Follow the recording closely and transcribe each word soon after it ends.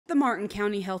The Martin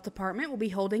County Health Department will be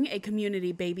holding a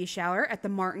community baby shower at the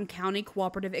Martin County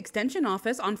Cooperative Extension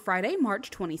Office on Friday, March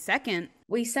 22nd.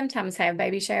 We sometimes have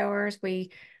baby showers. The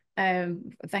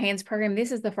hands program,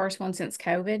 this is the first one since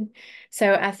COVID.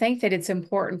 So I think that it's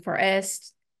important for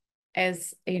us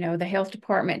as the health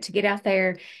department to get out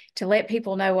there to let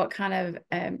people know what kind of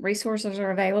resources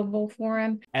are available for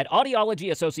them. At Audiology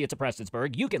Associates of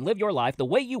Prestonsburg, you can live your life the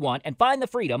way you want and find the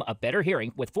freedom of better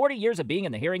hearing. With 40 years of being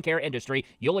in the hearing care industry,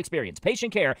 you'll experience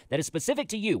patient care that is specific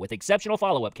to you with exceptional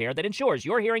follow-up care that ensures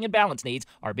your hearing and balance needs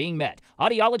are being met.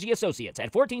 Audiology Associates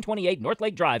at 1428 North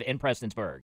Lake Drive in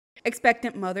Prestonsburg.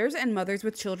 Expectant mothers and mothers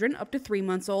with children up to 3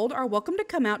 months old are welcome to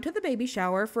come out to the baby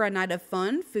shower for a night of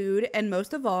fun, food, and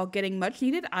most of all, getting much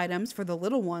needed items for the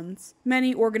little ones.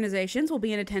 Many organizations will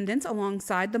be in attendance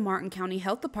alongside the Martin County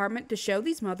Health Department to show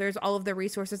these mothers all of the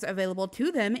resources available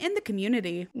to them in the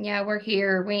community. Yeah, we're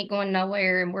here. We ain't going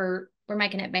nowhere, and we're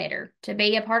making it better. To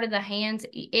be a part of the hands,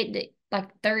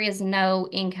 there is no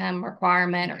income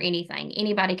requirement or anything.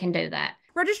 Anybody can do that.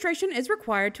 Registration is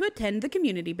required to attend the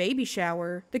community baby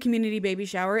shower. The community baby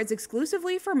shower is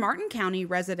exclusively for Martin County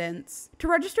residents. To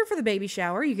register for the baby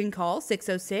shower, you can call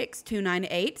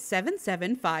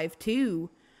 606-298-7752.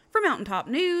 For Mountaintop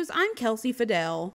News, I'm Kelsey Fidel.